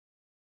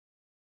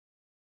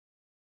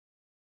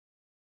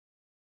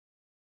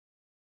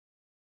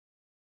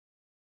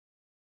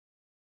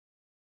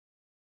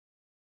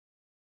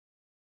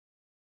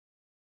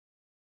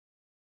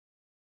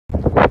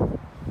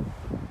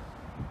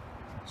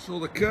So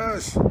the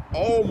car's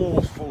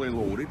almost fully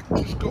loaded,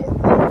 just got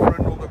room for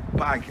another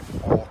bag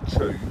or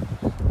two,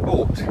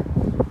 but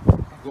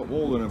I've got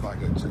more than a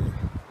bag or two.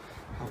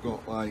 I've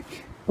got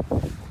like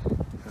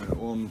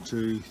 1,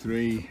 2,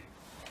 3,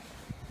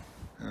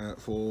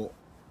 4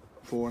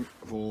 and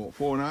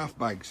a half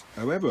bags.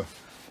 However,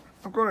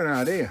 I've got an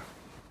idea.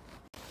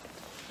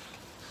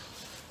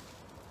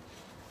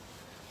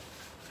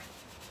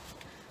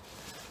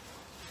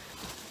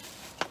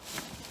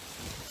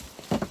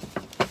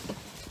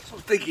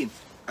 Thinking,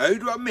 how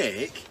do I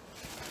make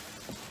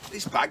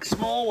this bag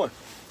smaller?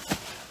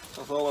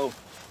 So I thought, well,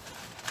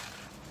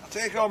 I'll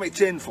take all my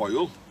tin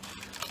foil,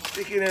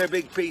 stick it in a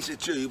big piece of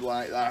tube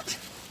like that.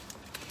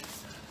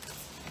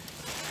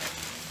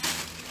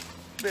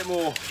 A bit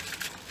more.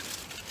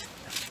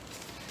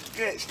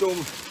 Get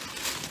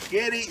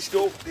it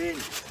stuffed in.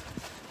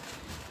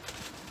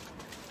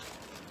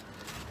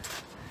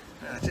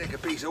 And I take a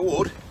piece of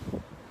wood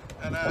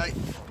and I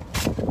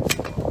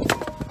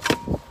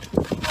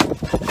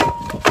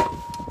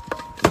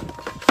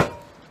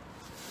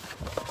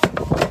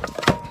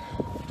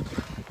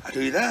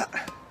do that,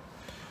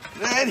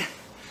 then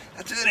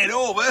I turn it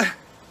over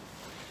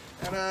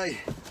and I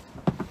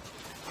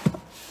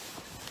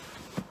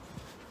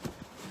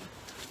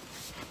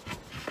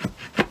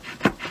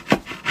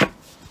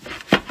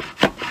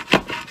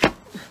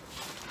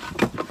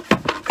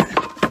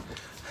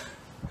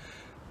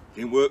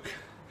didn't work.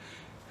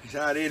 This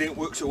idea didn't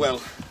work so well.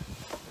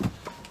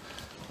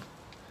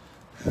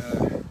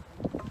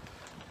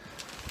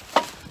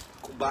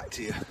 Come back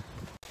to you.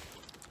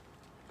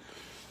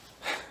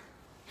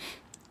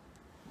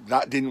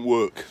 That didn't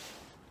work.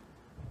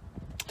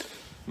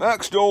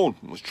 Mark Stone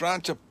was trying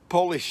to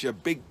polish a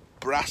big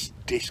brass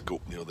disc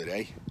up the other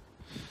day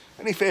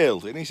and he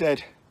failed, and he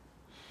said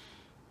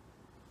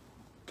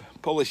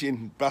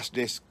polishing brass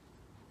disc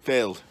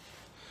failed,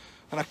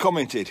 and I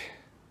commented,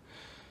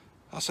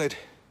 I said,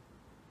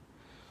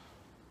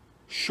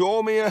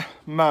 show me a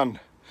man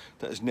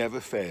that has never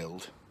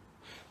failed,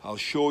 I'll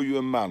show you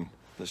a man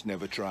that's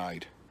never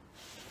tried.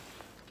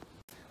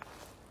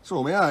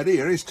 So my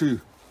idea is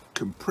to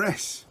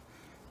compress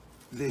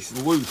this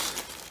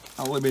loose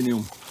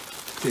aluminium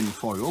tin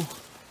foil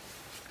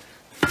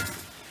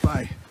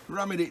by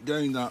ramming it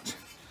down that,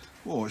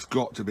 oh, it's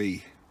got to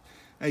be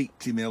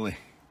 80 milli,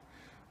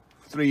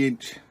 3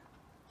 inch,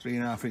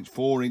 3.5 inch,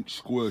 4 inch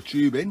square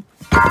tubing,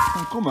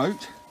 and come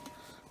out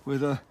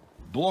with a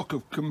block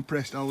of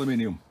compressed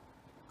aluminium.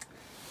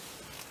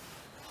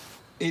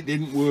 It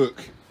didn't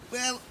work.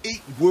 Well,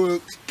 it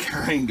worked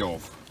kind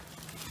of,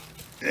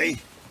 eh?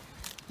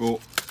 But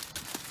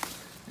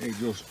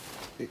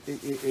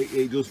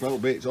it just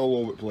felt bits all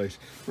over the place.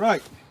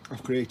 Right,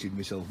 I've created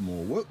myself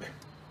more work.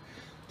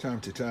 Time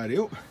to tidy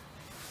up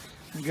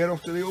and get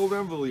off to the old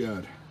Anvil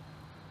yard.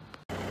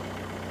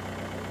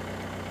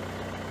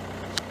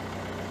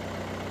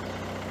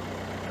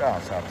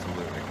 That's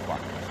absolutely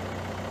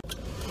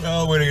quackers.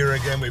 Well, we're here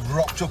again. We've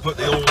rocked up at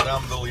the old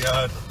Anvil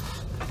yard.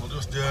 We'll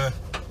just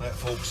let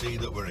folks see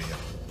that we're here.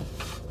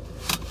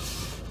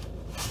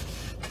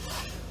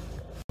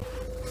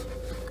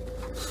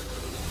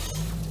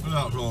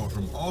 That's all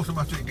from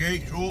automatic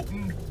gates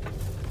opened.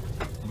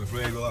 I'm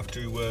afraid we'll have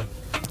to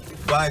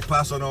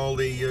bypass on all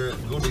the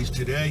goodies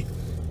today.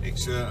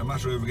 It's a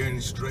matter of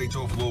getting straight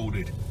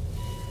offloaded.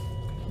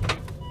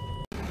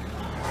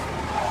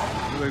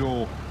 Here we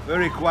go.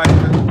 Very quiet.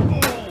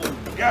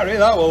 Oh, Gary,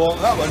 that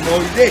was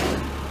noisy.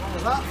 What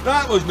was that?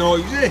 That was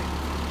noisy.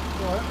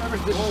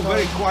 Oh,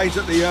 very quiet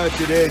at the yard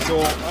today,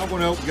 so I'm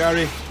going to help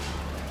Gary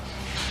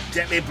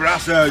get my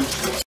brass out.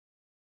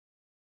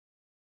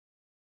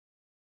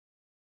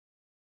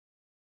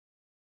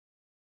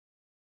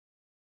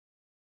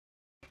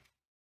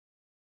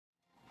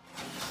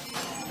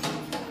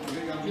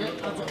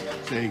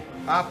 See,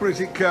 I put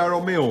it car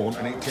on my own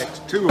and it takes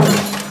 2 of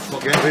them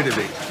to get rid of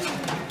it.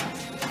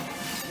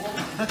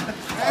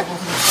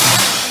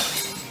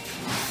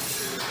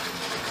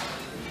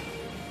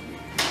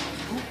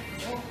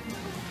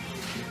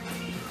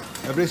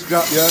 Every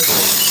scrapyard,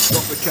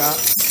 got the cat.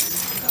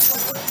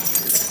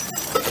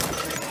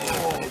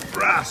 Oh,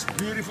 brass,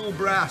 beautiful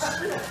brass.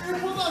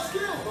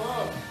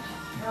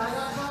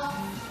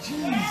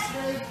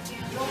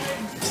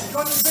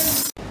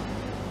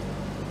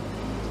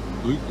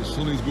 Look, the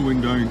sun is going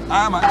down.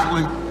 I'm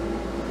actually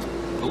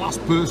the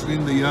last person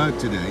in the yard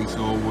today,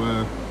 so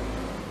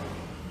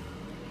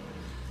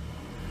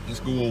let's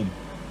go home.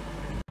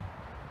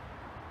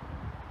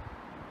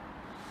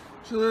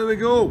 So there we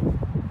go.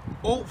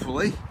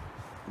 Hopefully,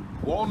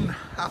 one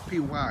happy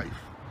wife.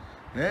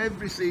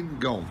 Everything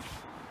gone.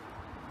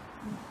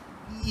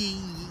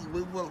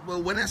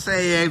 Well, when I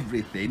say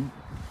everything,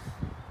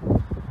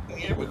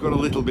 yeah, we've got a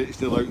little bit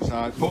still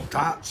outside, but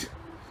that's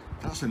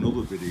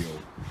another video.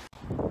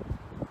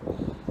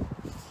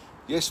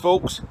 Yes,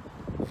 folks,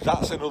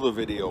 that's another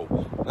video.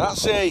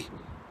 That's a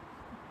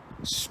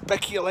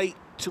speculate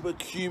to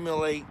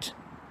accumulate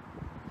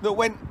that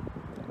went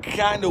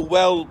kind of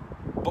well,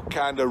 but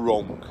kind of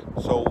wrong.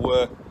 So,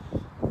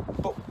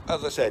 but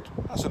as I said,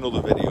 that's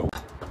another video.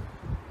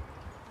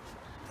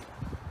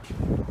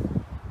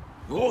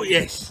 Oh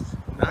yes,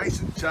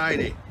 nice and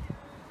tidy.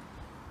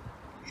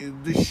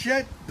 The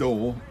shed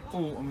though,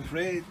 oh, I'm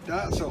afraid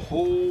that's a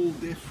whole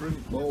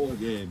different ball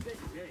game.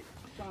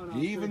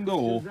 Even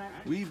though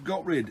we've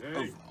got rid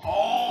of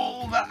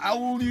all the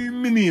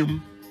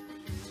aluminium,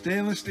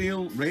 stainless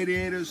steel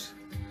radiators,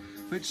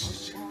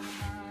 which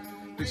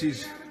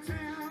is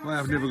why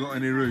I've never got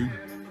any room.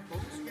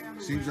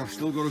 Seems I've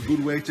still got a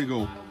good way to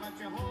go.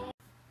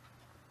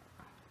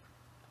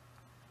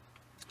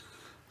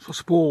 So I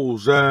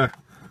suppose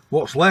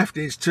what's left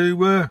is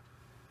to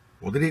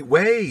what did it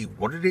weigh?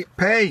 What did it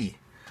pay?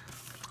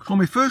 So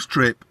my first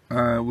trip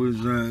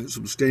was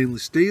some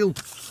stainless steel,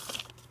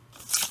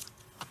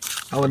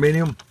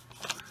 aluminium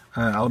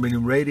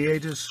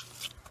radiators.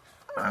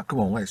 Come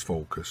on, let's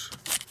focus.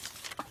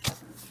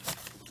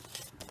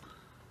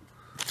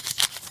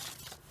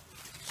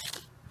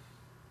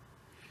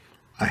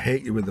 I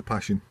hate you with a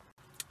passion.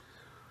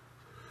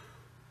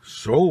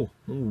 So,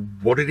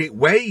 what did it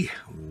weigh?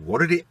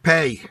 What did it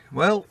pay?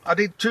 Well, I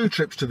did 2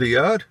 trips to the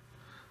yard.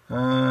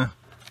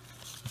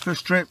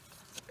 First trip,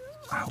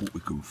 I hope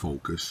we can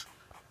focus.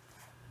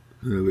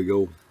 There we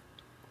go.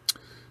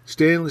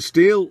 Stainless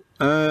steel,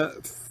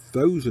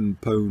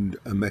 £1,000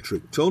 a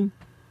metric ton.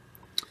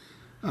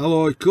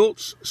 Alloy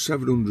cuts,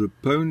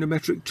 £700 a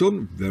metric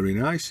ton. Very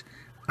nice.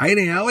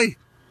 Iron alley,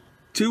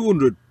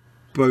 £200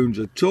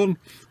 a ton.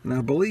 And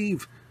I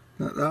believe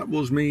that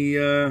was me.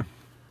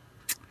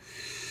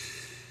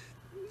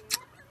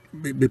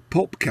 My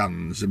pop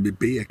cans and my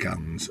beer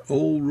cans,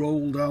 all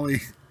rolled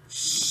alley,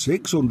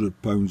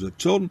 £600 a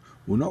ton.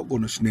 We're not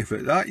going to sniff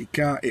at that. You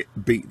can't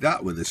beat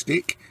that with a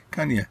stick,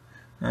 can you?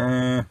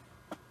 Lead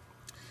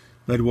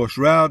wash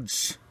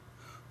rads,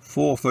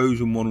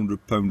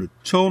 £4,100 a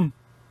ton.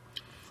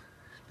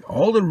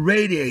 All the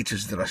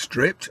radiators that I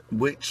stripped,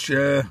 which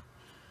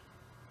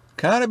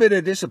kind of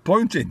bit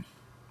disappointing.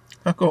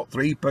 I got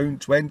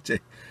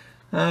 £3.20.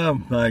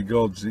 Oh my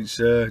God, it's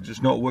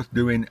just not worth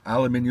doing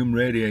aluminium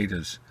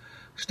radiators.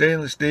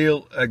 Stainless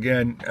steel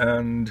again,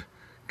 and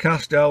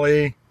cast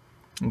alley,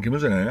 and give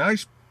us a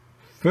nice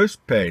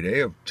first payday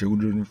of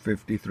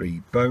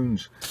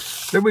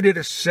 £253. Then we did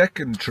a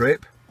second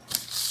trip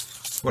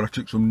where I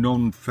took some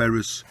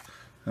non-ferrous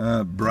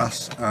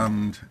brass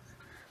and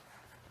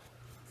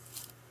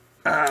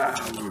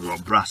we've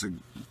got brass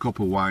and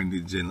copper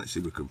windings in. Let's see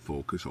if we can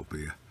focus up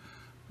here.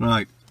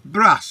 Right,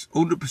 brass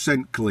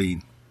 100%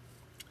 clean,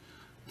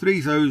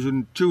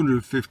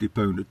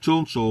 £3,250 a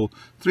ton, so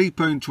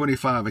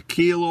 £3.25 a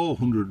kilo,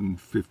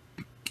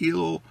 150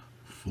 kilo,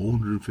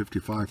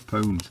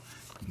 £455.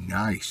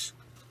 Nice.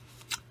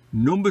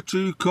 Number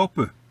 2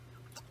 copper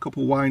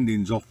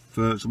windings off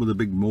some of the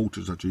big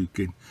motors I took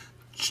in,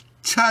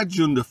 tad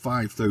under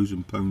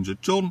 £5,000 a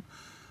ton.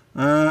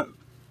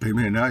 Pay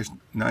me a nice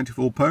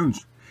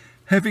 £94.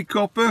 Heavy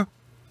copper,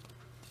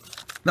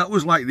 that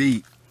was like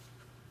the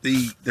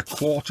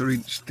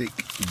 1/4-inch thick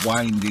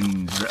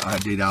windings that I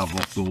did have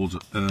off those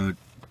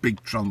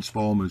big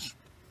transformers.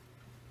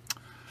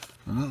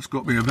 And that's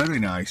got me a very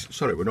nice,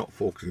 sorry we're not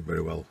focusing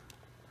very well,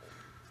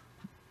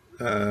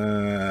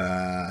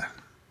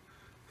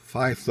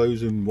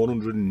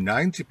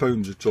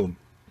 £5,190 a ton,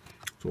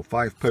 so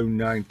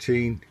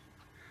 £5.19.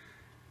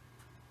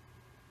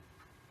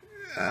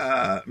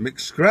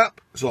 Mixed scrap,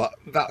 so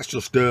that's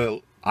just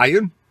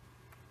iron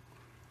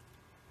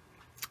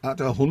at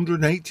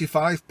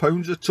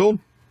 £185 a ton,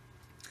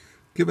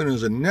 giving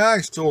us a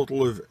nice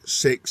total of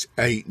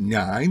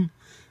 689.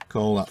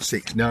 Call that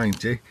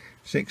 690.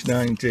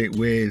 690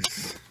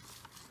 with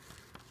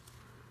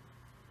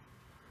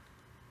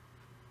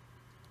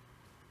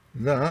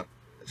that,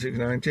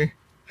 690,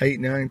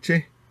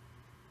 890,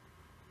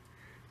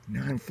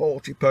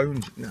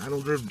 £940,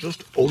 900,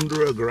 just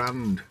under a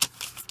grand.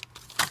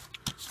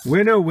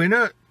 Winner,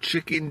 winner,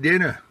 chicken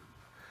dinner.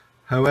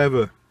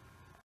 However,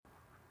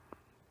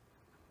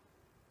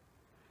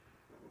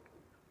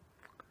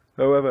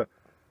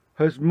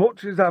 as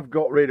much as I've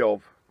got rid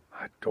of,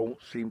 I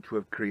don't seem to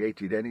have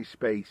created any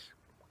space.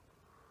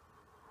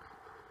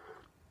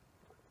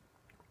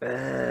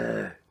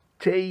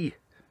 Tea.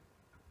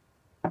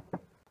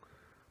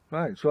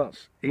 Right, so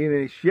that's Ian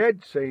in his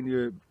shed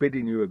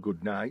bidding you a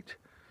good night.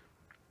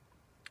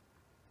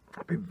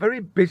 I've been very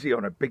busy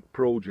on a big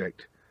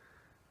project,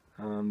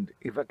 and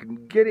if I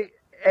can get it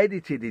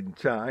edited in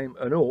time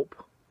and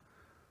up,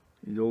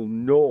 you'll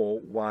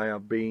know why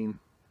I've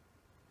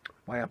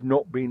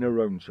not been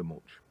around so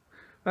much.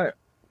 Right,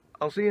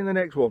 I'll see you in the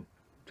next one.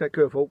 Take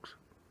care, folks.